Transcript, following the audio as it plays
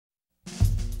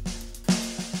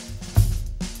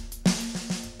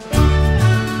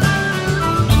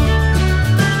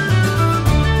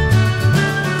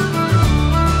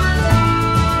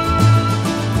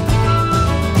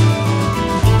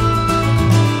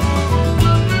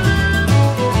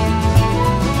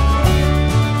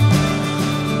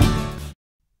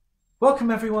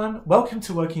Welcome everyone, welcome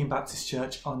to Woking Baptist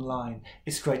Church Online.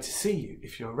 It's great to see you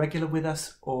if you're a regular with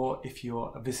us or if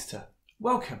you're a visitor.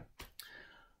 Welcome.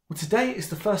 Well, today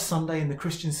is the first Sunday in the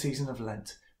Christian season of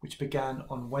Lent, which began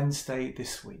on Wednesday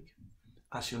this week.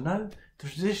 As you'll know, the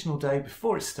traditional day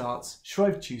before it starts,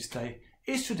 Shrove Tuesday,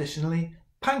 is traditionally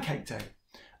Pancake Day.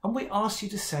 And we ask you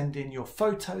to send in your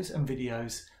photos and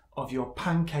videos of your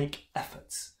pancake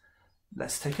efforts.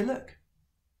 Let's take a look.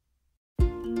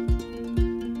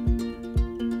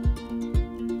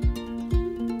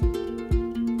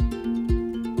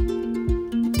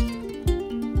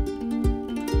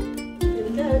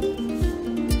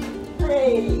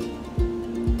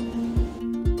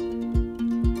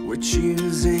 We're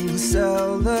choosing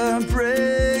celebration,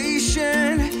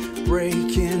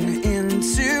 breaking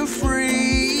into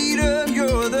freedom.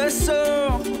 You're the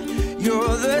song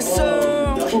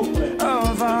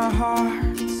of our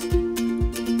hearts.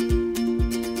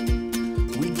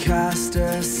 We cast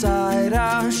aside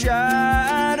our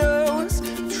shadows,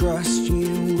 trust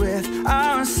you with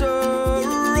our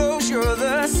sorrows. You're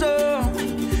the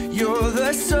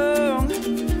song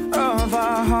of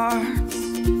our hearts.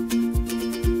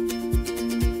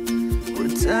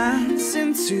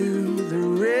 Dancing to the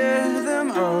rhythm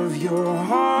of your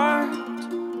heart.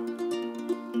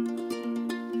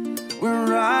 We're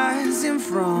rising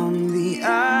from the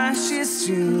ashes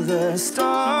to the stars.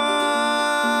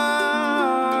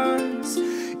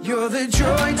 You're the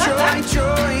joy,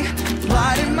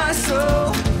 light in my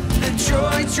soul. The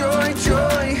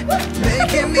joy,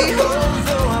 making me whole.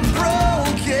 Though I'm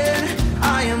broken,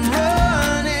 I am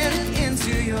running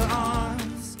into your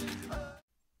arms.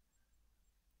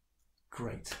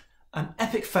 Great. An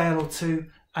epic fail or two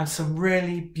and some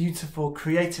really beautiful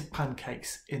creative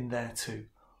pancakes in there too.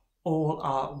 All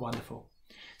are wonderful.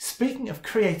 Speaking of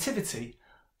creativity,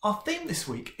 our theme this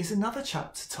week is another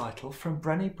chapter title from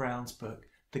Brené Brown's book,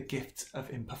 The Gift of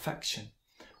Imperfection,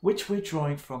 which we're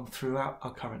drawing from throughout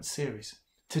our current series.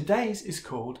 Today's is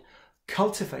called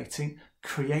Cultivating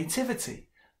Creativity,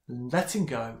 Letting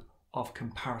Go of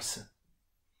Comparison.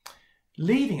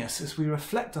 Leading us as we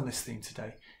reflect on this theme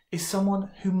today is someone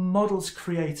who models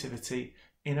creativity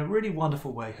in a really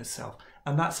wonderful way herself,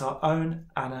 and that's our own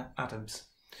Anna Adams.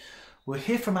 We'll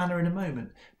hear from Anna in a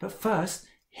moment, but first,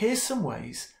 here's some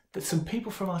ways that some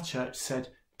people from our church said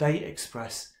they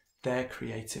express their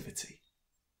creativity.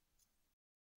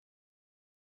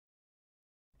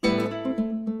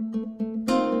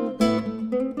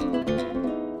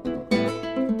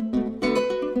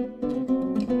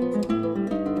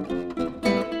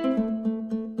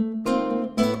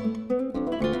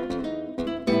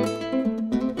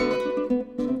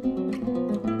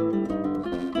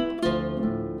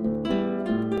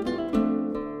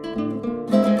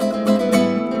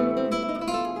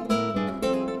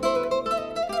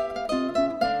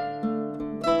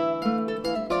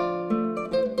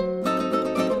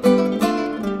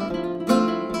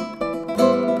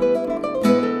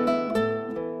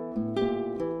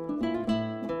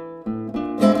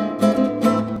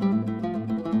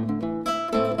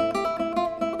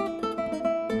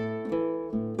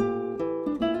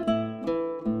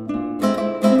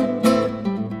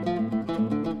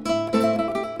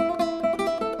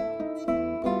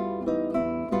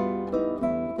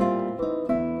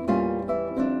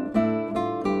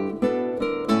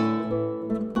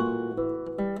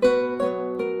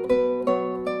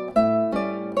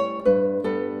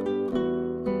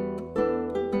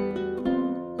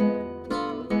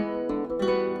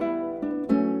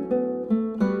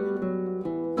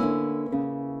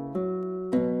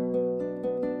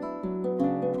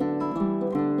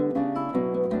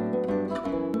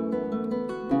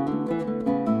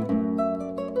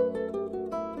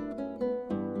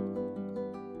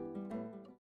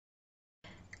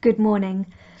 Good morning.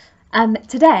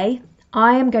 Today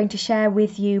I am going to share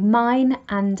with you mine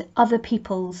and other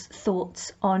people's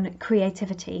thoughts on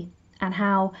creativity and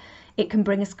how it can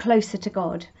bring us closer to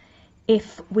God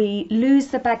if we lose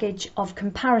the baggage of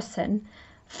comparison,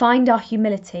 find our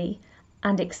humility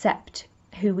and accept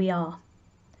who we are.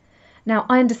 Now,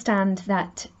 I understand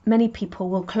that many people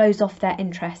will close off their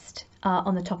interest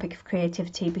on the topic of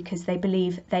creativity because they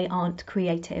believe they aren't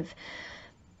creative.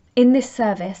 In this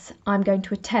service, I'm going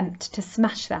to attempt to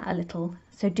smash that a little,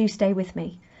 so do stay with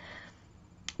me.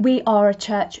 We are a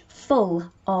church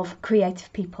full of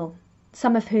creative people,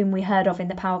 some of whom we heard of in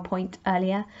the PowerPoint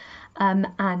earlier,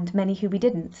 and many who we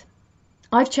didn't.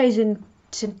 I've chosen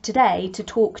today to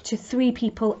talk to 3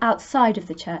 people outside of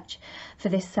the church for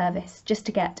this service, just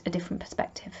to get a different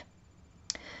perspective.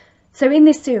 So in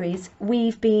this series,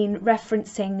 we've been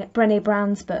referencing Brené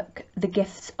Brown's book, The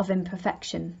Gift of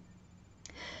Imperfection.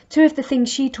 Two of the things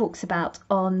she talks about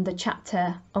on the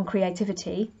chapter on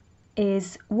creativity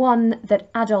is one, that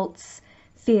adults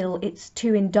feel it's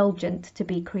too indulgent to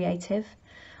be creative,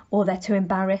 or they're too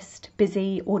embarrassed,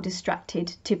 busy or distracted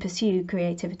to pursue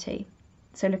creativity.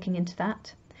 So looking into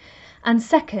that. And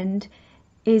second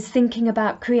is thinking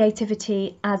about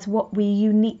creativity as what we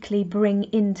uniquely bring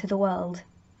into the world.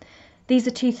 These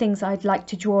are two things I'd like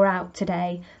to draw out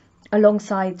today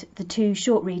alongside the two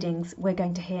short readings we're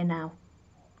going to hear now.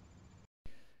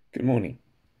 Good morning.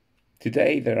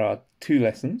 Today there are two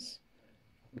lessons.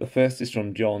 The first is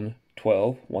from John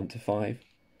 12, 1-5.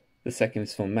 The second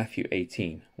is from Matthew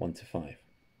 18, 1-5.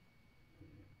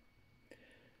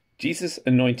 Jesus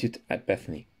anointed at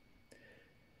Bethany.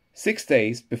 6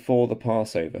 days before the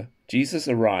Passover, Jesus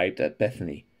arrived at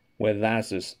Bethany, where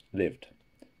Lazarus lived,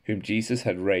 whom Jesus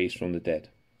had raised from the dead.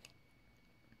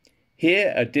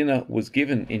 Here a dinner was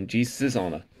given in Jesus'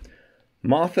 honour.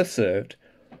 Martha served,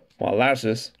 while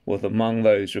Lazarus was among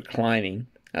those reclining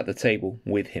at the table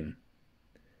with him.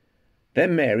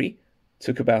 Then Mary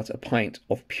took about a pint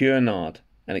of pure nard,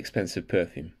 an expensive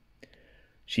perfume.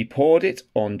 She poured it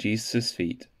on Jesus'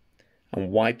 feet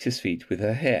and wiped his feet with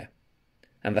her hair,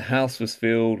 and the house was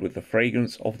filled with the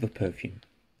fragrance of the perfume.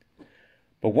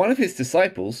 But one of his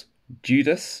disciples,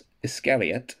 Judas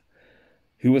Iscariot,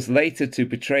 who was later to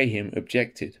betray him,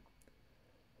 objected.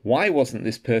 Why wasn't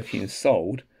this perfume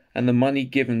sold and the money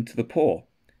given to the poor?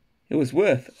 It was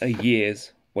worth a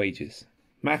year's wages.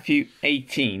 Matthew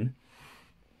 18,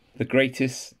 the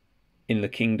greatest in the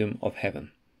kingdom of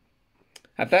heaven.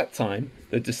 At that time,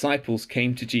 the disciples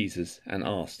came to Jesus and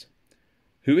asked,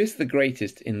 "Who is the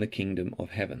greatest in the kingdom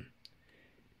of heaven?"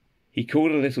 He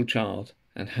called a little child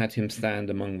and had him stand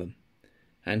among them.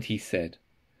 And he said,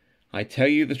 "I tell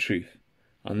you the truth,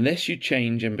 unless you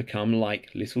change and become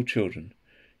like little children,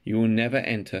 you will never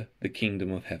enter the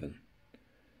kingdom of heaven.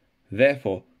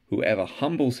 Therefore, whoever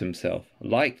humbles himself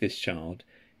like this child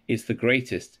is the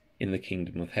greatest in the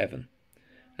kingdom of heaven.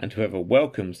 And whoever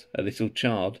welcomes a little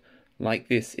child like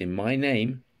this in my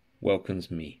name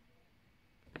welcomes me."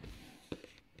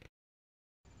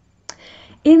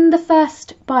 In the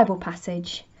first Bible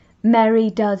passage, Mary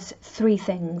does three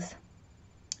things.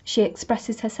 She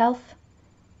expresses herself,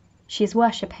 she is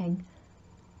worshipping,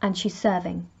 and she's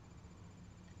serving.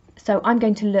 So I'm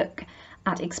going to look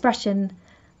at expression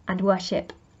and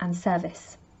worship and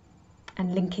service,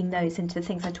 and linking those into the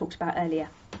things I talked about earlier.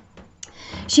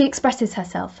 She expresses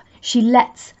herself. She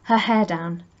lets her hair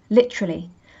down, literally.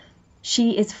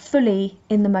 She is fully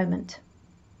in the moment.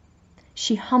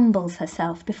 She humbles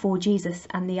herself before Jesus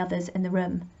and the others in the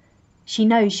room. She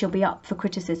knows she'll be up for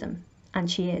criticism, and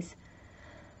she is.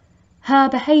 Her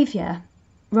behaviour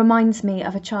reminds me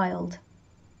of a child.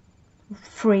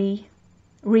 Free,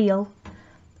 real,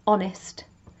 honest.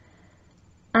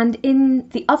 And in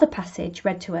the other passage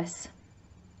read to us,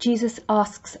 Jesus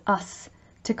asks us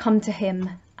to come to him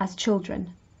as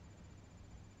children.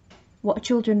 What are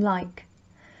children like?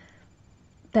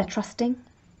 They're trusting,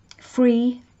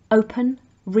 free, open,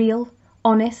 real,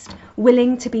 honest,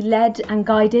 willing to be led and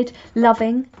guided,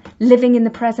 loving, living in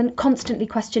the present, constantly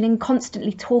questioning,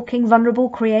 constantly talking, vulnerable,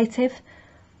 creative.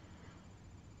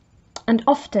 And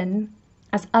often,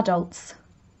 as adults,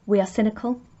 we are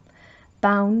cynical,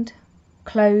 bound,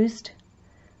 closed.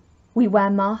 We wear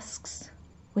masks,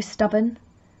 we're stubborn,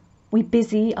 we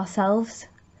busy ourselves,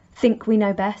 think we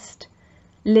know best,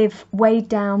 live weighed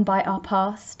down by our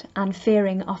past and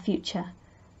fearing our future.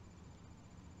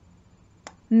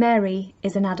 Mary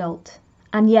is an adult,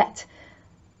 and yet,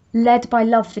 led by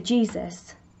love for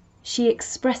Jesus, she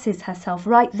expresses herself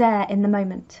right there in the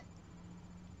moment.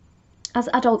 As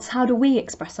adults, how do we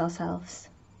express ourselves?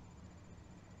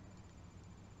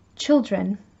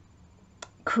 Children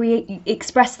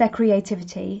express their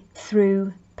creativity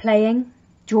through playing,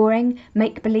 drawing,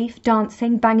 make-believe,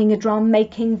 dancing, banging a drum,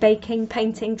 making, baking,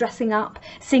 painting, dressing up,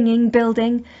 singing,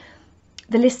 building.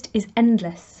 The list is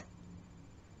endless.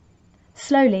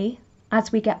 Slowly,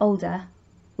 as we get older,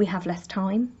 we have less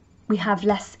time, we have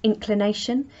less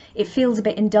inclination, it feels a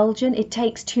bit indulgent, it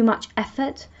takes too much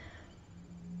effort.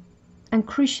 And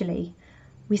crucially,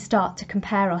 we start to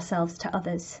compare ourselves to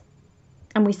others.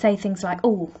 And we say things like,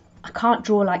 "Oh, I can't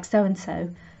draw like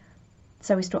so-and-so,"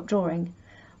 so we stop drawing.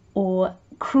 Or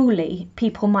cruelly,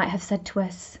 people might have said to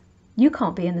us, "You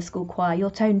can't be in the school choir, you're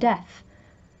tone deaf."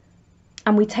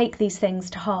 And we take these things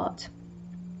to heart.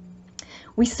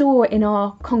 We saw in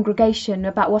our congregation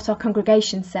about what our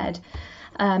congregation said,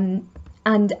 and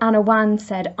Anna Wan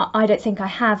said, "I don't think I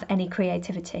have any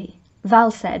creativity."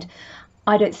 Val said,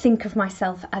 "I don't think of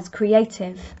myself as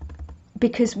creative,"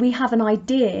 because we have an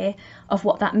idea of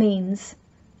what that means,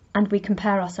 and we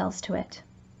compare ourselves to it.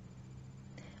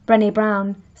 Brené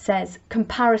Brown says,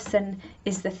 comparison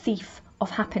is the thief of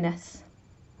happiness.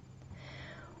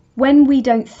 When we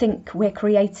don't think we're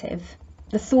creative,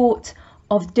 the thought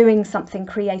of doing something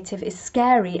creative is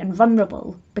scary and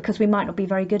vulnerable because we might not be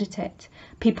very good at it.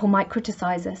 People might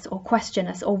criticise us or question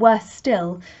us, or worse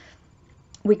still,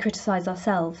 we criticise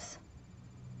ourselves.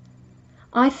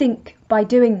 I think by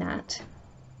doing that,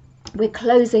 we're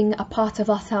closing a part of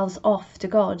ourselves off to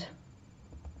God.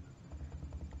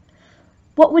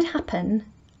 What would happen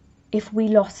if we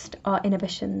lost our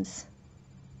inhibitions?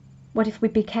 What if we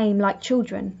became like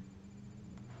children,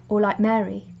 or like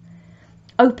Mary,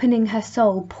 opening her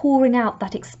soul, pouring out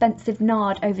that expensive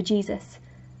nard over Jesus?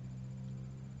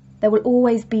 There will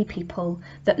always be people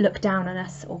that look down on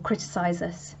us or criticise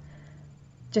us,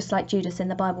 just like Judas in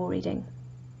the Bible reading.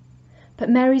 But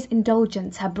Mary's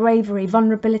indulgence, her bravery,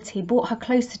 vulnerability brought her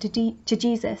closer to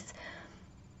Jesus.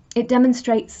 It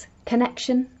demonstrates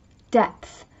connection,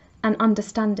 depth, and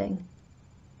understanding.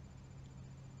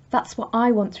 That's what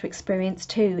I want to experience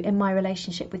too in my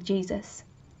relationship with Jesus.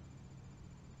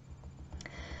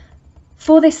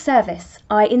 For this service,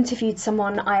 I interviewed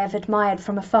someone I have admired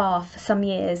from afar for some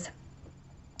years,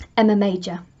 Emma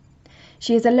Major.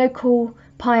 She is a local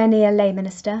pioneer lay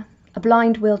minister, a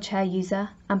blind wheelchair user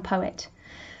and poet.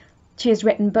 She has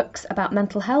written books about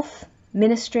mental health,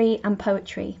 ministry and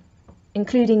poetry,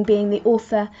 including being the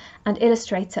author and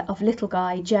illustrator of Little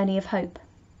Guy, Journey of Hope.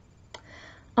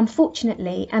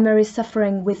 Unfortunately, Emma is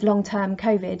suffering with long-term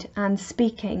COVID and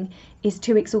speaking is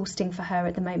too exhausting for her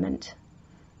at the moment.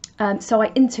 So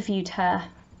I interviewed her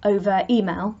over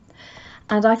email,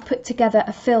 and I've put together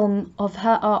a film of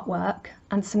her artwork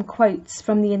and some quotes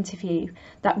from the interview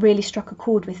that really struck a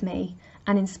chord with me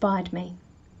and inspired me.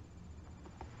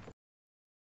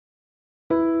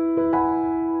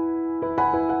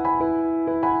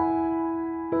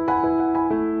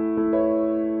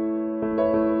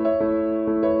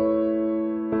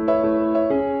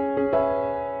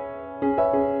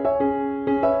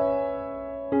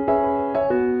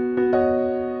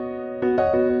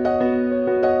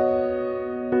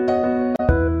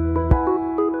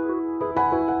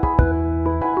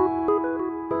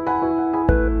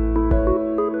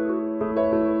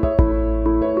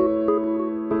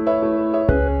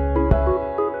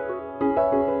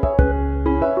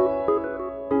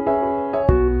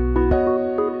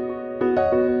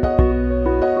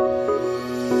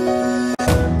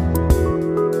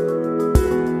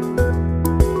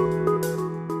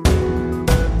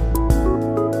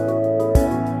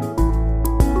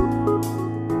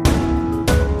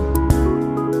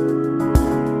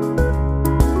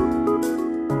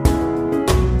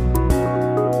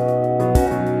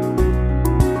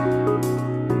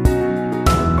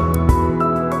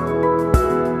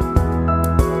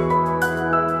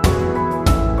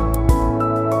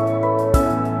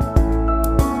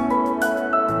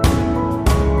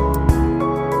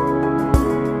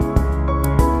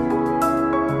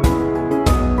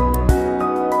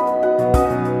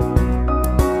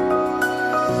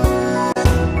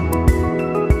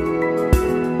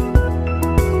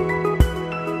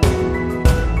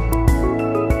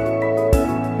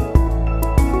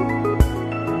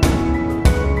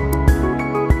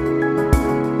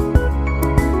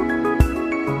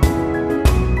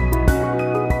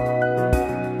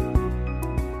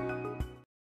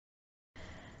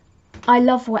 I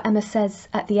love what Emma says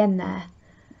at the end there.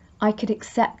 I could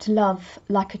accept love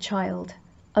like a child,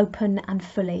 open and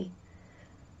fully.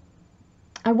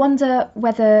 I wonder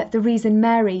whether the reason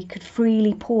Mary could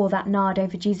freely pour that nard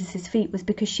over Jesus' feet was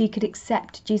because she could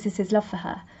accept Jesus' love for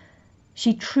her.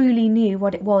 She truly knew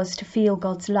what it was to feel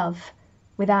God's love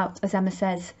without, as Emma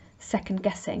says, second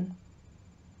guessing.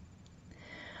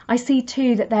 I see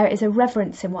too that there is a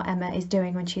reverence in what Emma is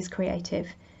doing when she's creative.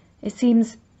 It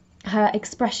seems her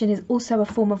expression is also a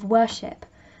form of worship.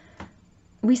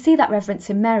 We see that reverence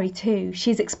in Mary too.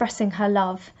 She's expressing her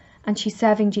love and she's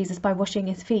serving Jesus by washing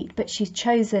his feet, but she's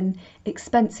chosen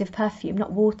expensive perfume,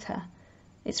 not water.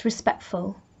 It's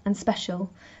respectful and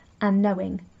special and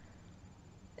knowing.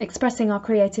 Expressing our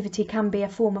creativity can be a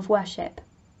form of worship.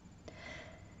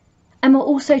 Emma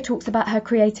also talks about her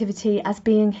creativity as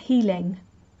being healing,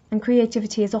 and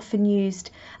creativity is often used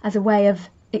as a way of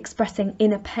expressing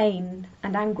inner pain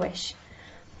and anguish.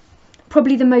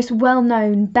 Probably the most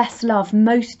well-known, best-loved,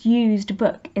 most used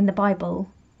book in the Bible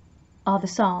are the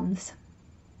Psalms.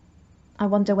 I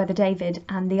wonder whether David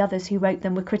and the others who wrote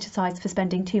them were criticised for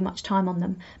spending too much time on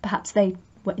them. Perhaps they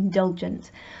were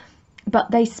indulgent.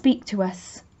 But they speak to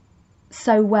us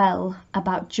so well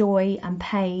about joy and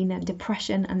pain and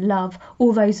depression and love,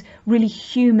 all those really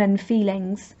human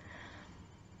feelings.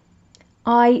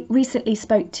 I recently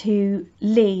spoke to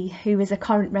Lee, who is a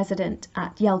current resident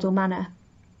at Yeldall Manor.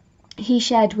 He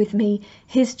shared with me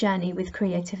his journey with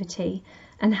creativity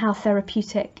and how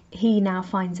therapeutic he now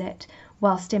finds it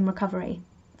whilst in recovery.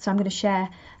 So I'm going to share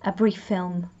a brief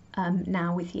film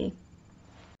now with you.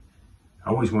 I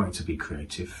always wanted to be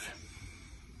creative.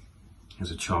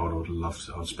 As a child,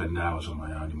 I'd spend hours on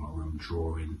my own in my room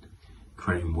drawing,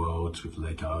 creating worlds with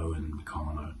Lego and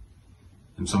Meccano.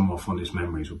 And some of my fondest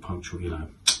memories were punctual, in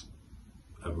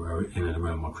and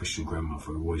around my Christian grandmother,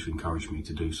 who always encouraged me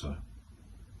to do so.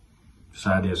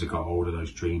 Sadly, as I got older,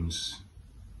 those dreams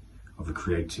of a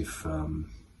creative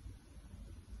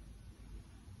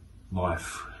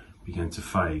life began to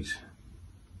fade,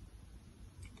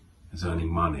 as earning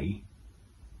money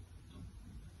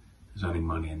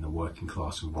in the working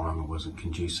class environment wasn't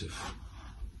conducive.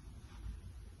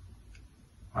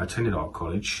 I attended art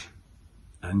college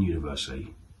and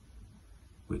university,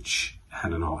 which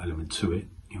had an art element to it.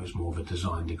 It was more of a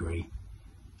design degree.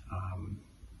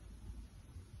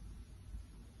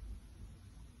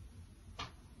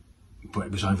 But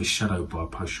it was overshadowed by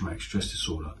post-traumatic stress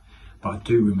disorder. But I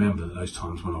do remember that those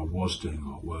times when I was doing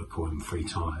artwork or in free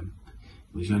time,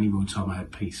 it was the only real time I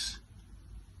had peace.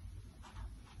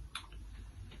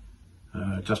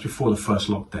 Just before the first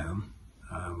lockdown,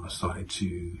 I started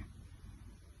to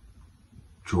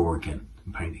draw again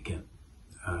and paint again,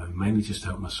 mainly just to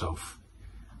help myself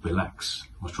relax.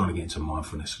 I was trying to get into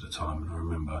mindfulness at the time, and I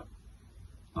remember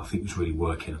nothing was really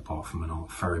working apart from an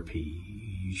art therapy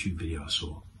YouTube video I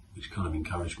saw, which kind of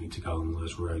encouraged me to go on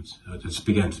those roads. I just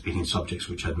began speaking subjects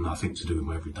which had nothing to do with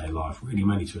my everyday life, really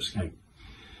mainly to escape.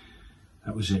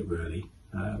 That was it, really.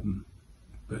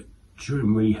 But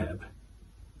during rehab,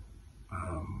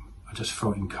 I just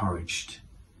felt encouraged,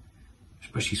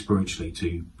 especially spiritually,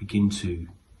 to begin to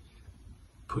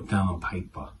put down on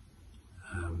paper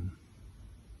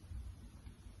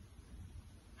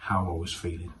how I was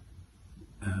feeling.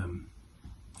 And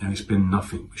it's been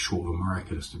nothing short of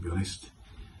miraculous, to be honest.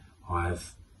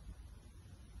 I've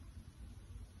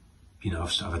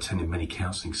attended many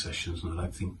counselling sessions, and I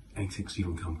don't think anything's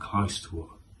even come close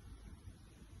to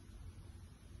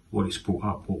what it's brought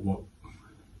up, what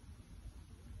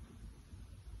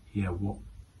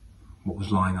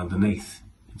was lying underneath.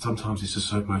 And sometimes it's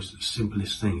the most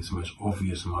simplest thing, it's the most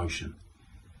obvious emotion.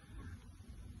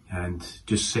 And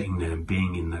just sitting there and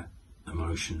being in that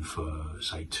emotion for,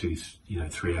 say,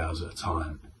 3 hours at a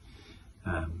time,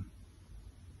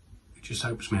 it just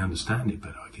helps me understand it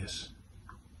better, I guess.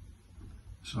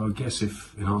 So I guess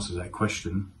if, in answer to that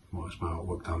question, what has my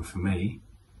artwork done for me,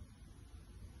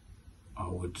 I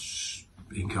would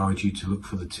encourage you to look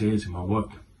for the tears in my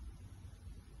work.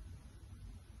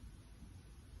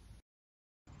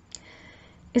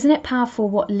 Isn't it powerful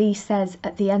what Lee says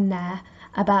at the end there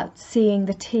about seeing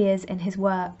the tears in his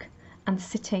work and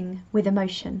sitting with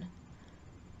emotion?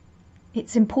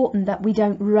 It's important that we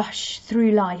don't rush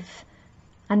through life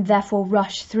and therefore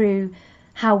rush through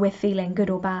how we're feeling, good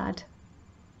or bad.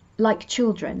 Like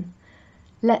children,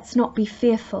 let's not be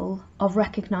fearful of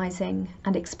recognising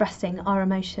and expressing our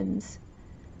emotions.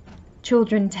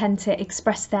 Children tend to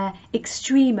express their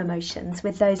extreme emotions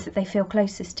with those that they feel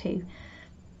closest to.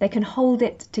 They can hold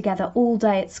it together all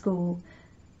day at school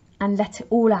and let it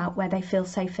all out where they feel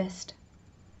safest.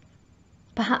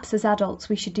 Perhaps as adults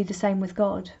we should do the same with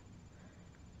God.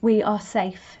 We are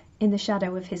safe in the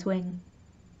shadow of his wing.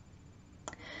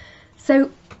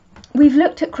 So we've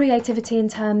looked at creativity in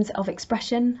terms of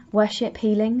expression, worship,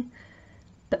 healing,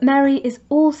 but Mary is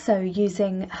also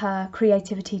using her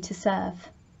creativity to serve.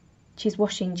 She's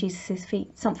washing Jesus'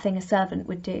 feet, something a servant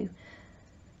would do.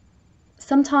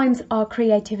 Sometimes our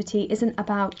creativity isn't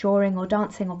about drawing or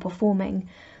dancing or performing,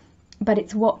 but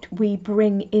it's what we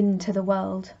bring into the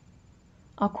world,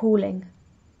 our calling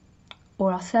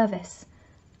or our service,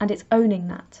 and it's owning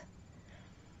that.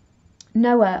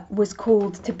 Noah was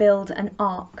called to build an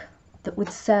ark that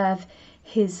would serve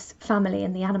his family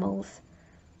and the animals.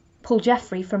 Paul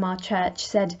Jeffrey from our church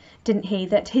said, didn't he,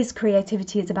 that his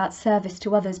creativity is about service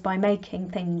to others by making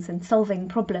things and solving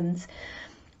problems.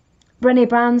 Brené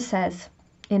Brown says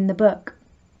in the book,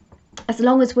 as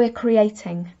long as we're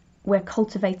creating, we're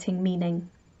cultivating meaning.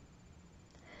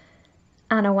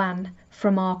 Anna Wan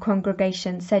from our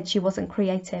congregation said she wasn't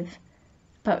creative,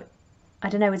 but I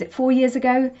don't know, was it 4 years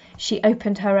ago? She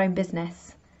opened her own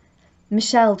business.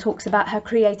 Michelle talks about her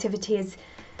creativity as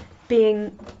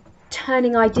being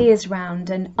turning ideas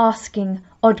round and asking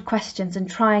odd questions and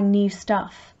trying new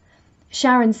stuff.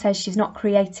 Sharon says she's not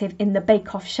creative in the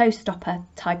bake-off showstopper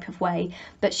type of way,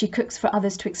 but she cooks for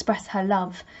others to express her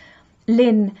love.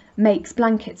 Lynn makes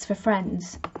blankets for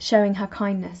friends, showing her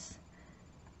kindness.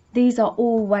 These are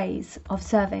all ways of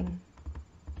serving.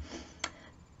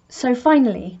 So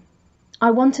finally,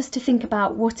 I want us to think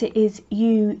about what it is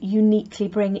you uniquely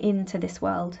bring into this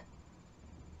world.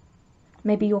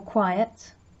 Maybe you're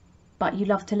quiet, but you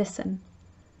love to listen,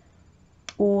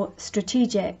 or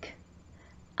strategic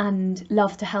and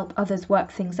love to help others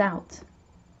work things out.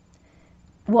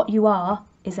 What you are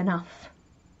is enough.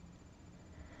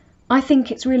 I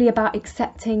think it's really about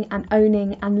accepting and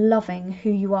owning and loving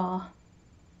who you are.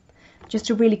 Just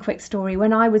a really quick story.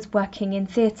 When I was working in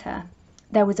theatre,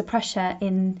 there was a pressure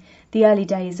in the early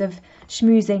days of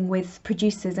schmoozing with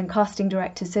producers and casting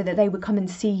directors so that they would come and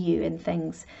see you in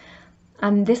things.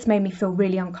 And this made me feel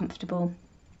really uncomfortable.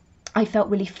 I felt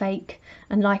really fake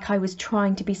and like I was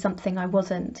trying to be something I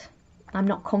wasn't. I'm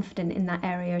not confident in that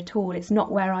area at all. It's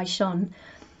not where I shone.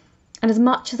 And as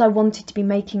much as I wanted to be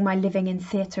making my living in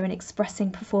theatre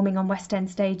and performing on West End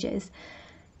stages,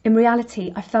 in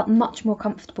reality I felt much more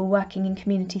comfortable working in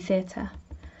community theatre.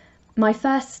 My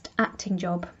first acting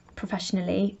job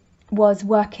professionally was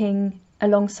working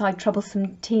alongside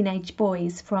troublesome teenage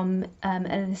boys from an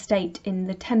estate in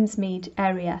the Thamesmead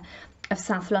area of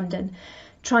South London,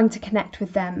 trying to connect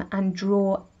with them and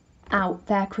draw out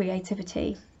their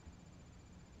creativity.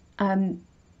 When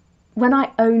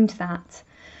I owned that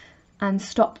and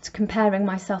stopped comparing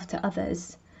myself to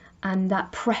others and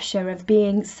that pressure of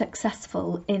being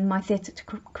successful in my theatre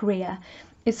career,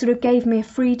 it sort of gave me a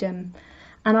freedom.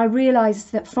 And I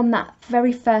realised that from that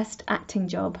very first acting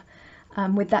job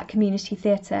with that community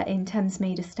theatre in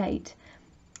Thamesmead Estate,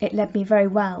 it led me very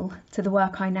well to the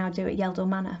work I now do at Yeldall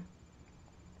Manor.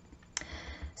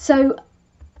 So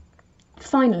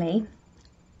finally,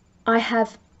 I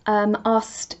have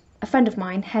asked a friend of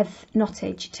mine, Heath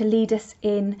Nottage, to lead us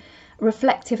in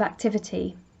reflective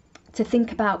activity to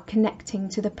think about connecting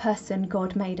to the person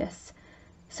God made us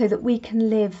so that we can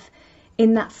live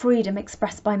in that freedom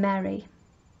expressed by Mary.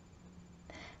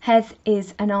 Heath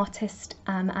is an artist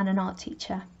and an art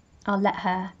teacher. I'll let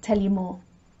her tell you more.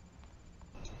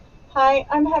 Hi,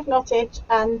 I'm Heath Nottage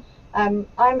and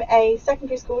I'm a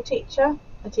secondary school teacher.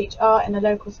 I teach art in a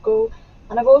local school,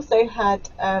 and I've also had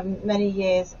many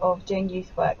years of doing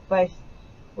youth work both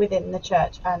within the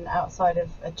church and outside of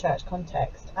a church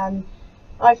context. And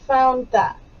I found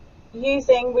that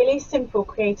using really simple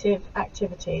creative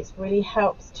activities really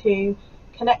helps to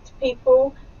connect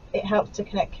people, it helps to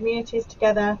connect communities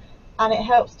together, and it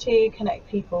helps to connect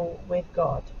people with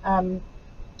God.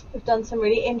 We've done some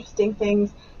really interesting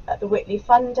things at the Whitley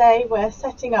Fun Day, where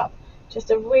setting up just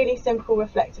a really simple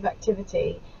reflective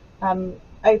activity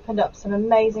opened up some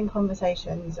amazing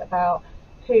conversations about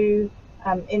who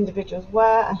individuals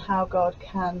were and how God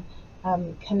can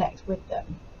connect with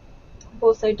them. We've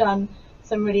also done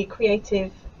some really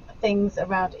creative things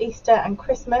around Easter and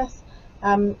Christmas,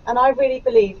 and I really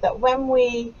believe that when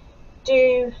we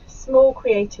do small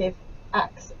creative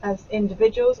acts as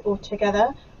individuals or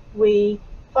together, we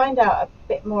find out a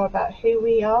bit more about who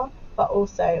we are, but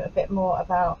also a bit more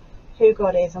about who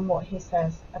God is and what he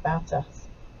says about us.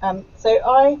 So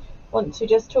I want to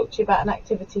just talk to you about an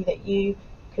activity that you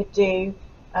could do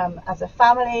as a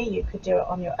family. You could do it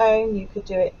on your own, you could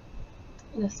do it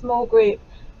in a small group.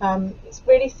 It's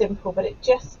really simple, but it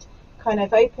just kind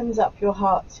of opens up your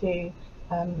heart to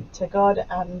God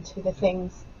and to the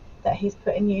things that he's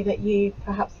put in you that you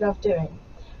perhaps love doing.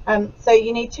 So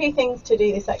you need two things to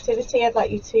do this activity. I'd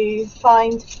like you to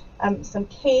find some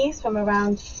keys from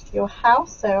around your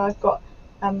house. So I've got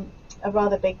a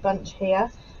rather big bunch here,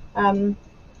 and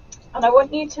I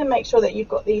want you to make sure that you've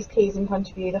got these keys in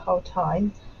front of you the whole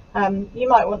time. You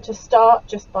might want to start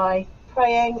just by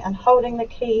praying and holding the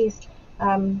keys.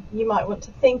 You might want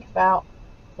to think about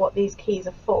what these keys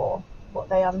are for, what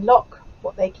they unlock,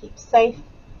 what they keep safe,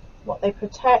 what they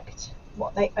protect,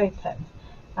 what they open.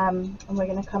 And we're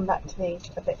going to come back to these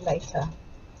a bit later.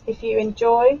 If you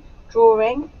enjoy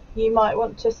drawing, you might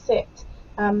want to sit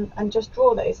and just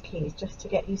draw those keys just to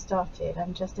get you started,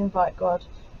 and just invite God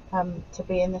to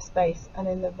be in the space and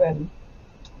in the room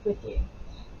with you.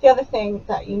 The other thing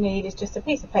that you need is just a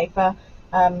piece of paper,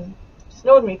 just an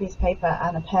ordinary piece of paper,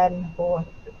 and a pen or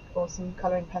some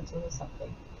colouring pencils or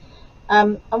something.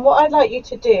 And what I'd like you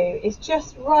to do is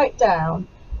just write down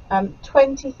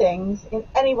 20 things in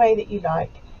any way that you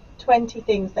like, 20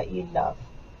 things that you love.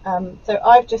 So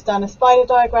I've just done a spider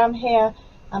diagram here,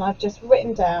 and I've just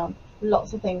written down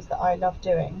lots of things that I love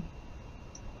doing.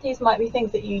 These might be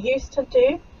things that you used to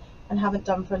do and haven't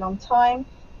done for a long time.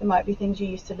 There might be things you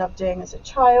used to love doing as a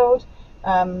child,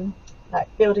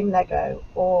 like building Lego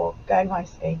or going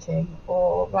ice skating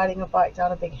or riding a bike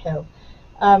down a big hill.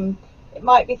 It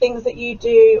might be things that you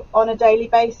do on a daily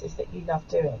basis that you love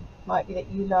doing. might be that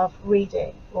you love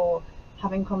reading or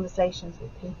having conversations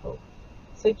with people.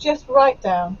 So just write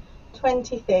down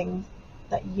 20 things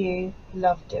that you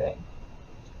love doing.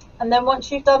 And then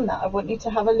once you've done that, I want you to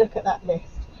have a look at that list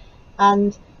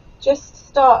and just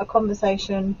start a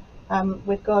conversation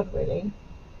with God, really.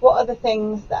 What are the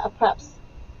things that are perhaps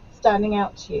standing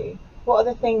out to you? What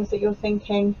are the things that you're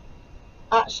thinking,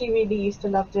 actually really used to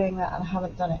love doing that and I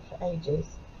haven't done it for ages?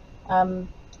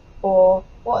 Or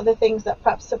what are the things that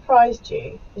perhaps surprised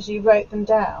you as you wrote them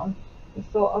down? You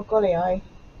thought, oh golly, I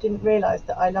didn't realise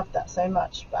that I loved that so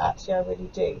much, but actually I really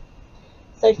do.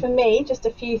 So for me, just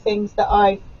a few things that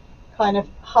I've kind of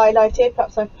highlighted,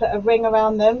 perhaps I've put a ring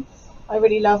around them. I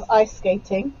really love ice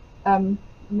skating. I'm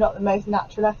not the most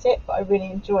natural at it, but I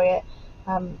really enjoy it,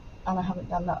 and I haven't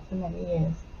done that for many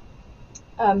years.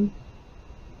 I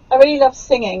really love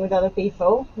singing with other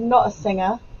people. I'm not a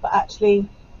singer, but actually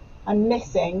I'm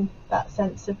missing that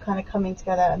sense of kind of coming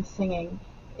together and singing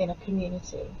in a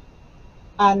community.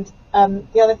 And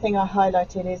the other thing I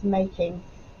highlighted is making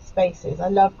spaces. I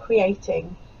love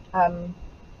creating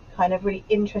kind of really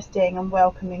interesting and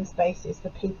welcoming spaces for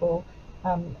people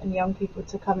and young people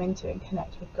to come into and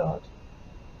connect with God.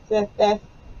 So there are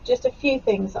just a few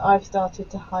things that I've started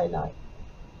to highlight.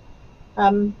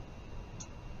 And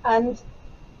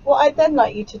what I'd then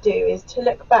like you to do is to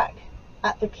look back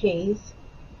at the keys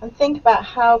and think about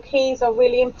how keys are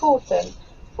really important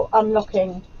for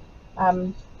unlocking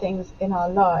things in our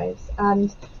lives.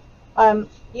 And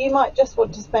you might just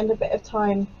want to spend a bit of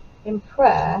time in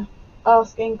prayer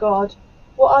asking God,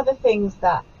 what are the things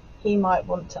that he might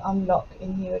want to unlock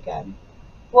in you again?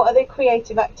 What are the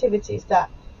creative activities that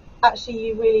actually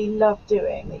you really love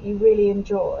doing, that you really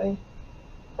enjoy?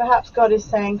 Perhaps God is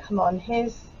saying, come on,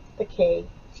 here's the key.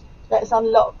 Let's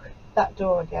unlock that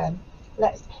door again.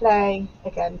 Let's play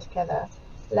again together.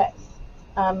 Let's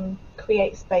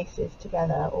create spaces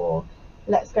together, or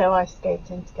let's go ice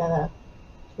skating together.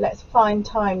 Let's find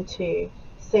time to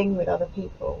sing with other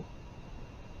people.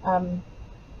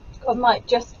 God might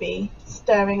just be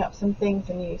stirring up some things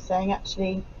in you, saying,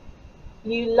 actually,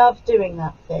 you love doing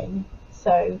that thing,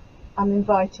 so I'm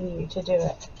inviting you to do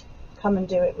it. Come and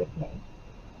do it with me.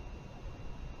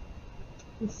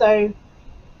 And so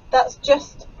that's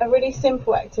just a really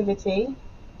simple activity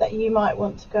that you might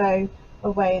want to go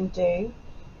away and do,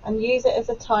 and use it as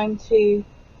a time to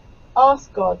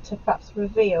ask God to perhaps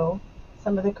reveal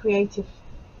some of the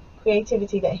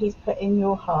creativity that he's put in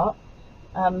your heart,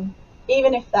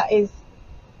 even if that is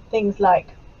things like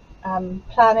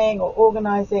planning or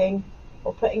organising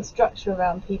or putting structure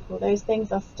around people. Those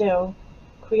things are still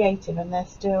creative, and they're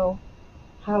still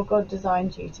how God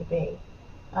designed you to be.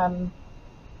 And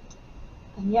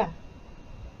yeah,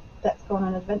 let's go on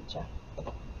an adventure.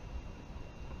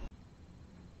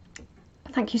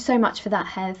 Thank you so much for that,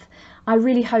 Heath. I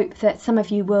really hope that some of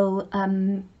you will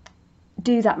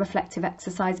do that reflective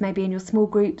exercise, maybe in your small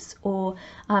groups, or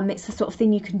it's the sort of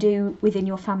thing you can do within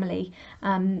your family.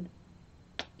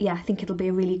 Yeah, I think it'll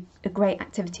be a great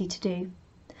activity to do.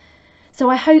 So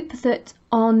I hope that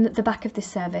on the back of this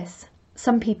service,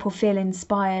 some people feel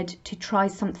inspired to try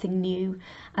something new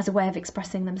as a way of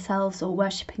expressing themselves or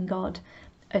worshipping God.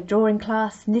 A drawing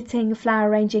class, knitting, flower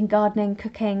arranging, gardening,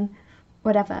 cooking,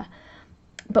 whatever.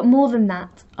 But more than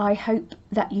that, I hope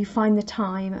that you find the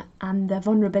time and the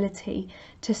vulnerability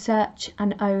to search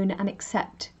and own and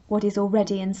accept what is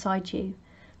already inside you,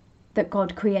 that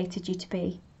God created you to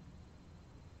be.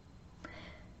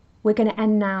 We're going to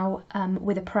end now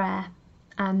with a prayer,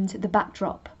 and the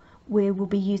backdrop, we will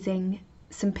be using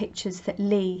some pictures that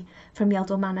Lee from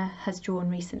Yeldell Manor has drawn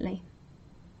recently.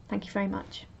 Thank you very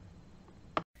much.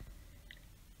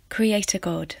 Creator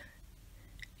God,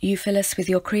 you fill us with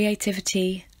your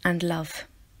creativity and love.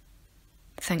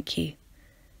 Thank you.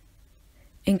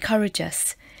 Encourage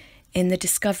us in the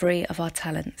discovery of our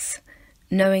talents,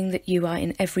 knowing that you are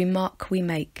in every mark we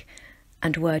make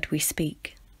and word we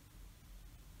speak.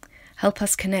 Help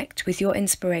us connect with your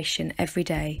inspiration every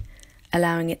day,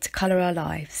 allowing it to colour our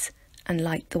lives and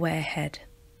light the way ahead.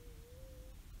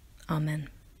 Amen.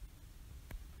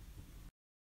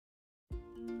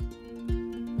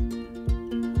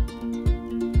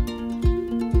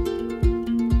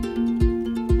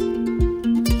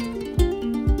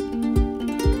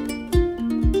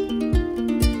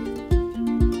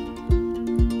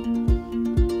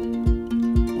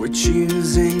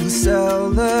 Choosing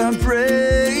celebration,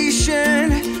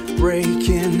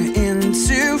 breaking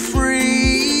into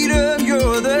freedom.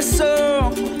 You're the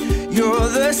song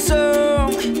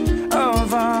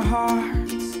of our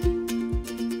hearts.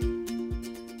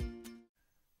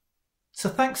 So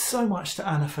thanks so much to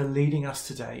Anna for leading us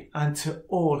today and to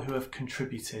all who have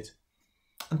contributed.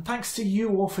 And thanks to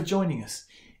you all for joining us.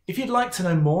 If you'd like to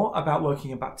know more about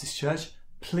Wokingham Baptist Church,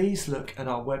 please look at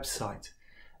our website.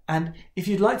 And if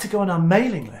you'd like to go on our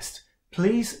mailing list,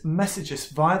 please message us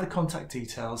via the contact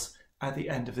details at the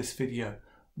end of this video.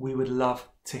 We would love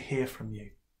to hear from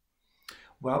you.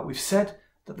 Well, we've said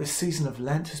that the season of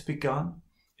Lent has begun,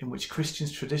 in which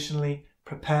Christians traditionally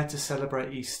prepare to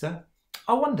celebrate Easter.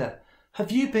 I wonder, have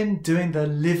you been doing the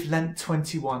Live Lent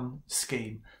 21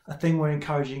 scheme, a thing we're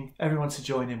encouraging everyone to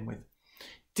join in with?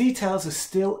 Details are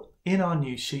still in our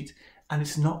news sheet, and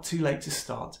it's not too late to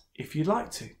start if you'd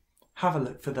like to. Have a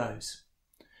look for those.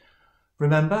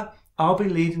 Remember, I'll be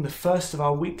leading the first of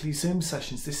our weekly Zoom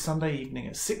sessions this Sunday evening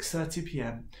at 6:30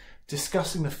 p.m,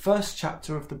 discussing the first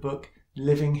chapter of the book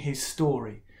Living His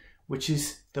Story, which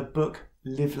is the book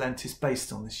Live Lent is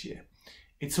based on this year.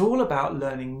 It's all about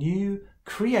learning new,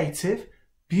 creative,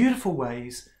 beautiful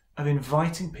ways of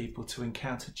inviting people to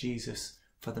encounter Jesus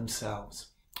for themselves.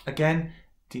 Again,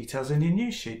 details in your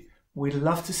news sheet. We'd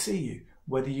love to see you,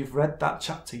 whether you've read that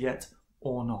chapter yet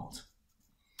or not.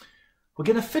 We're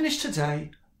going to finish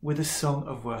today with a song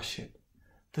of worship.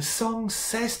 The song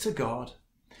says to God,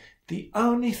 "The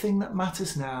only thing that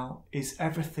matters now is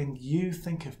everything you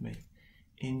think of me.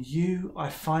 In you I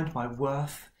find my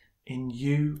worth. In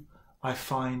you I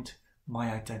find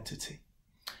my identity."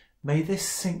 May this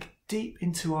sink deep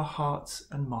into our hearts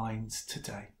and minds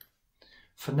today.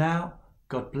 For now,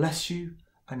 God bless you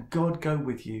and God go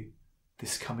with you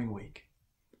this coming week.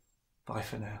 Bye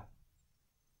for now.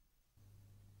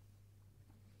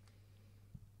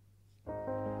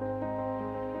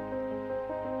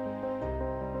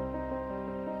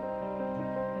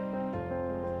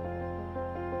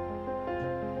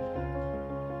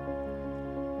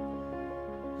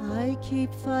 I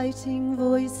keep fighting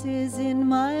voices in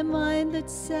my mind that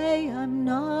say I'm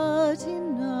not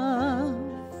enough.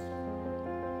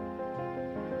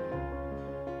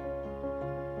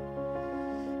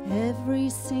 Every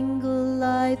single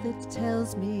lie that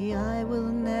tells me I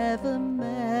will never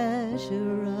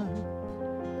measure up.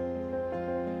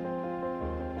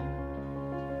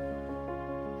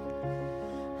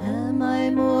 Am I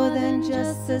more than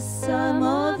just the sum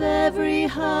of every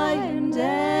high and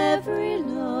every low?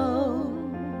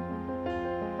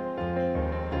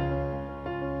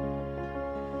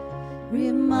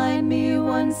 Remind me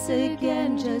once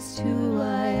again just who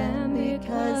I am,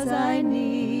 because I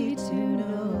need to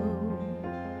know.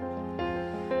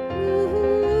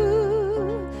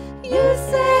 Ooh, you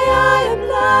say I am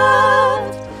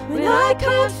loved when I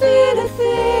can't feel a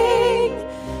thing.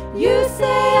 You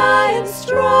say I am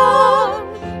strong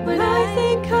when I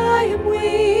think I am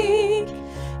weak.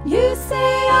 You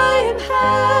say I am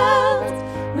held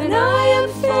when I am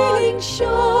falling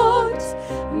short,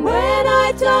 and when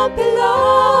I don't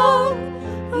belong.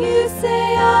 You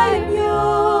say I am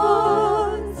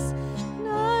yours, and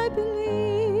I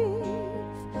believe,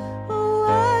 oh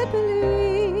I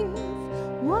believe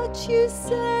what you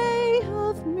say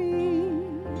of me.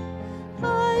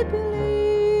 I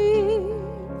believe.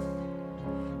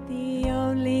 The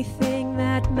only thing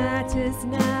that matters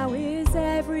now is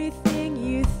everything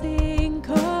you think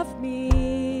of me.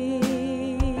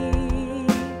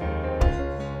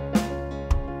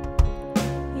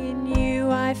 In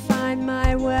you I find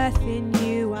my worth, in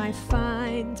you I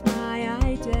find my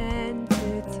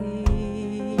identity.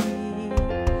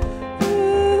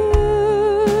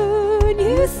 Ooh, and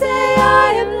you say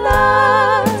I am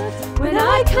loved when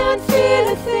I can't feel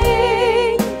a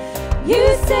thing. You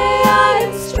say I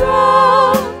am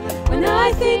strong when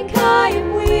I think I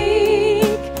am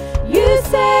weak. You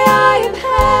say I am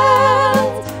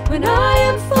held when I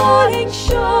am falling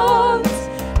short,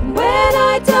 and when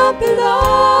I don't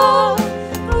belong.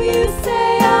 Oh, you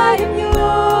say I am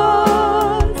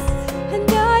yours, and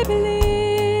I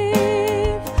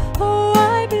believe, oh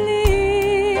I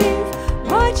believe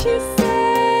what you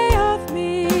say of me.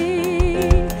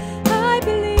 I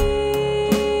believe.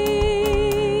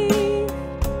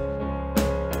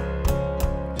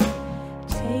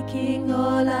 Taking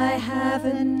all I have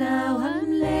and now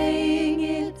I'm laying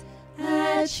it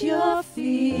at your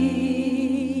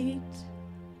feet.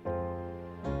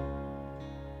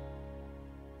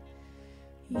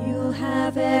 You'll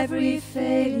have every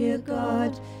failure,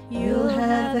 God. You'll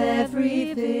have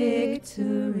every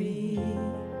victory.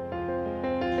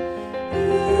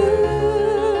 Ooh,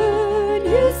 and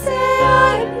you say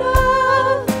I am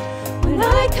loved when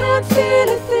I can't feel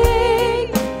a thing.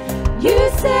 You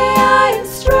say I am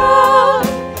strong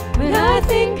when I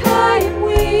think I am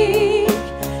weak.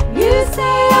 You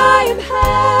say I am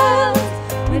held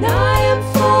when I am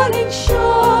falling short.